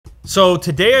So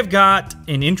today I've got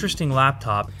an interesting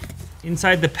laptop.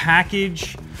 Inside the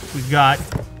package, we've got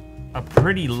a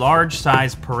pretty large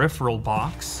size peripheral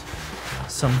box,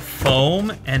 some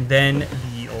foam, and then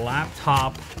the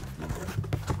laptop.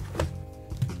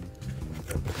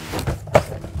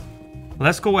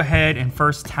 Let's go ahead and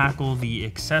first tackle the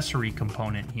accessory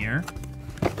component here.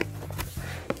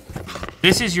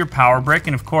 This is your power brick,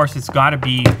 and of course it's got to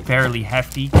be fairly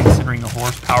hefty considering the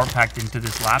horsepower packed into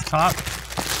this laptop.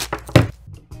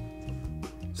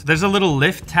 So there's a little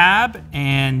lift tab,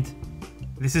 and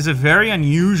this is a very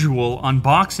unusual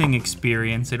unboxing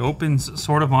experience. It opens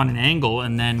sort of on an angle,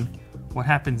 and then what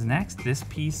happens next? This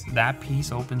piece, that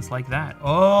piece opens like that.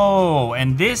 Oh,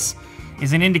 and this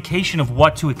is an indication of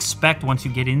what to expect once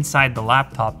you get inside the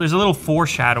laptop. There's a little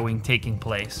foreshadowing taking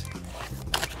place.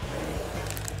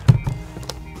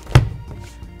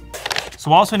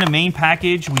 So also in the main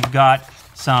package, we've got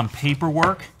some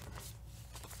paperwork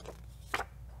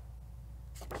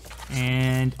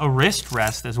and a wrist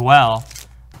rest as well.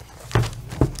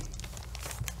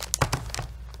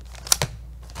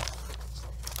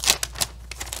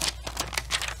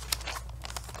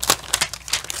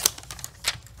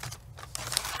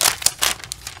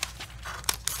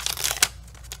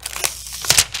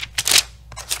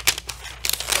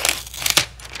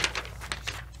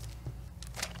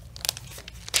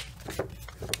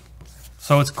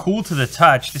 So it's cool to the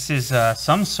touch. This is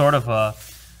some sort of a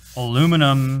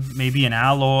aluminum, maybe an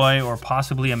alloy, or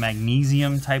possibly a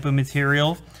magnesium type of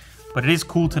material. But it is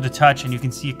cool to the touch, and you can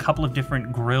see a couple of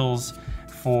different grills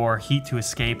for heat to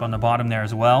escape on the bottom there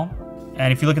as well.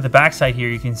 And if you look at the back side here,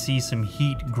 you can see some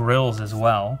heat grills as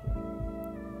well.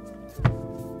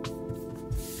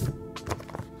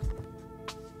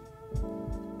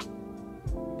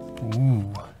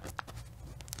 Ooh.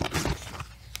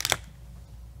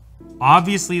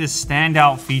 Obviously, the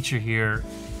standout feature here,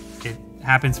 it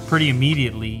happens pretty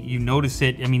immediately. You notice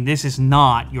it. I mean, this is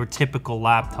not your typical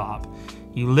laptop.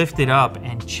 You lift it up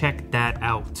and check that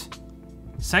out.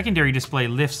 Secondary display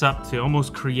lifts up to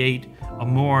almost create a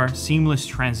more seamless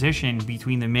transition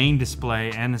between the main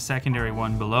display and the secondary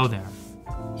one below there.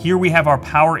 Here we have our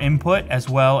power input as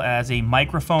well as a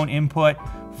microphone input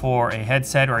for a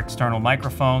headset or external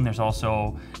microphone. There's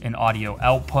also an audio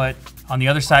output. On the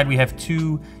other side, we have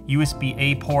two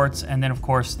USB-A ports, and then of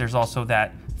course there's also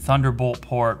that Thunderbolt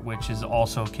port, which is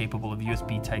also capable of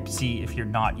USB Type-C if you're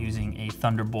not using a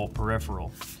Thunderbolt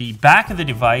peripheral. The back of the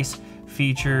device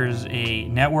features a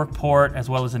network port as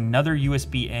well as another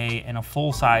USB-A and a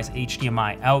full-size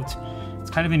HDMI out. It's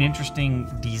kind of an interesting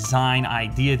design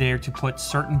idea there to put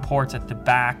certain ports at the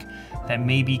back that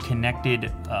may be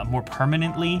connected more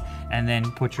permanently, and then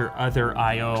put your other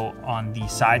I/O on the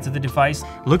sides of the device.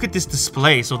 Look at this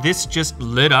display. So this just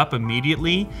lit up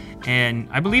immediately, and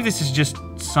I believe this is just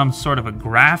some sort of a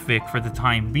graphic for the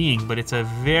time being, but it's a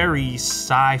very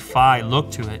sci-fi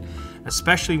look to it,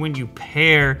 especially when you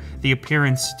pair the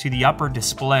appearance to the upper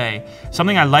display.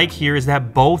 Something I like here is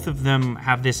that both of them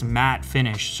have this matte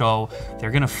finish, so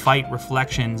they're gonna fight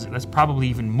reflections. That's probably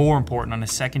even more important on the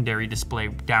secondary display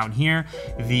down here.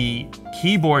 The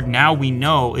keyboard, now we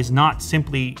know, is not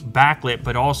simply backlit,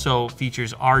 but also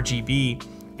features RGB.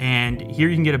 And here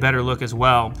you can get a better look as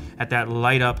well at that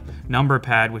light up number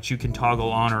pad, which you can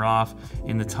toggle on or off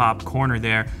in the top corner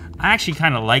there. I actually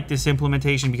kind of like this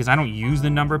implementation because I don't use the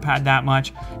number pad that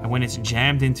much. And when it's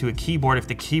jammed into a keyboard, if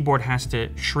the keyboard has to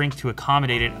shrink to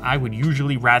accommodate it, I would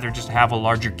usually rather just have a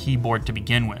larger keyboard to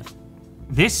begin with.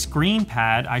 This screen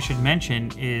pad, I should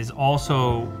mention, is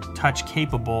also touch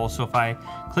capable. So if I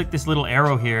click this little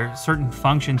arrow here, certain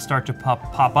functions start to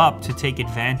pop up to take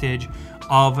advantage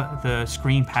of the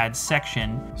screen pad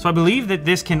section. So I believe that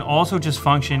this can also just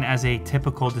function as a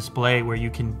typical display where you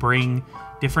can bring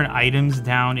different items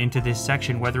down into this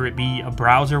section, whether it be a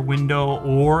browser window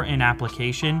or an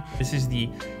application. This is the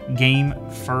Game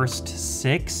First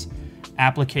 6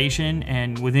 application,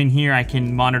 and within here I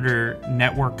can monitor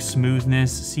network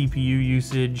smoothness, CPU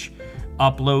usage,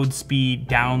 upload speed,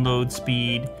 download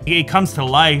speed. It comes to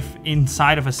life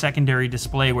inside of a secondary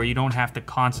display where you don't have to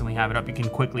constantly have it up. You can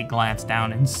quickly glance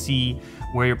down and see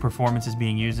where your performance is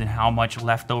being used and how much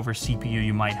leftover CPU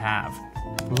you might have.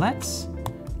 Let's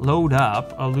load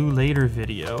up a later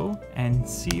video and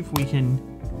see if we can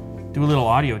do a little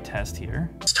audio test here.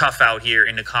 It's tough out here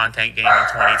in the content game in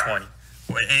 2020.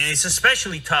 And it's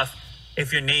especially tough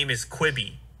if your name is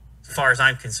Quibi, as far as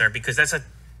I'm concerned, because that's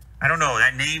I don't know,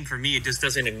 that name for me, it just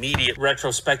does an immediate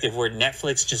retrospective where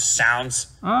Netflix just sounds.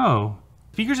 Oh,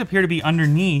 speakers appear to be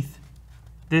underneath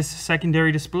this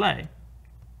secondary display.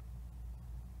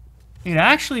 It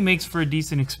actually makes for a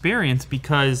decent experience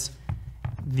because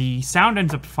the sound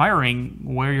ends up firing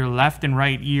where your left and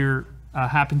right ear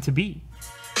happen to be.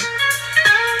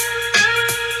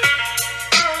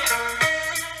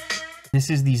 This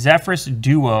is the Zephyrus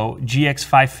Duo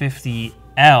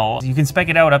GX550L. You can spec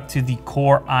it out up to the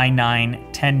Core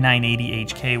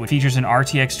i9-10980HK, which features an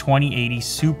RTX 2080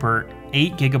 Super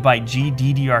 8GB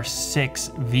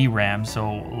GDDR6 VRAM,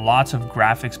 so lots of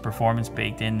graphics performance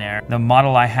baked in there. The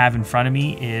model I have in front of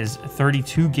me is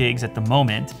 32 gigs at the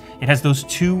moment. It has those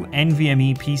two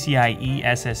NVMe PCIe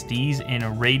SSDs in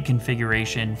a RAID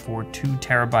configuration for 2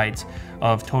 terabytes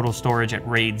of total storage at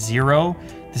RAID 0.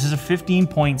 This is a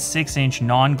 15.6-inch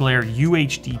non-glare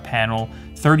UHD panel,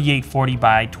 3840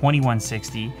 by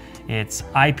 2160. It's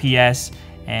IPS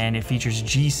and it features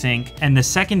G-Sync. And the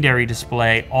secondary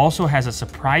display also has a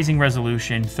surprising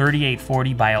resolution,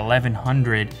 3840 by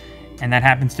 1100, and that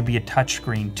happens to be a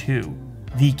touchscreen too.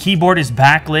 The keyboard is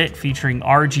backlit, featuring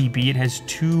RGB. It has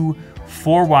 2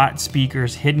 4-watt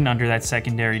speakers hidden under that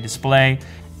secondary display.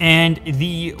 And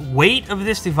the weight of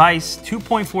this device,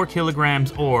 2.4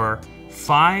 kilograms or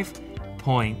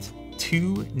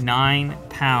 5.29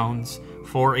 pounds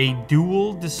for a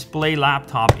dual display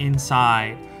laptop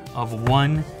inside of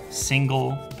one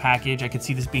single package. I could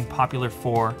see this being popular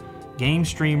for game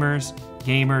streamers,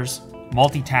 gamers,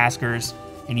 multitaskers,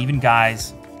 and even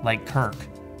guys like Kirk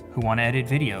who want to edit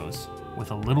videos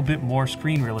with a little bit more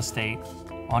screen real estate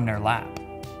on their lap.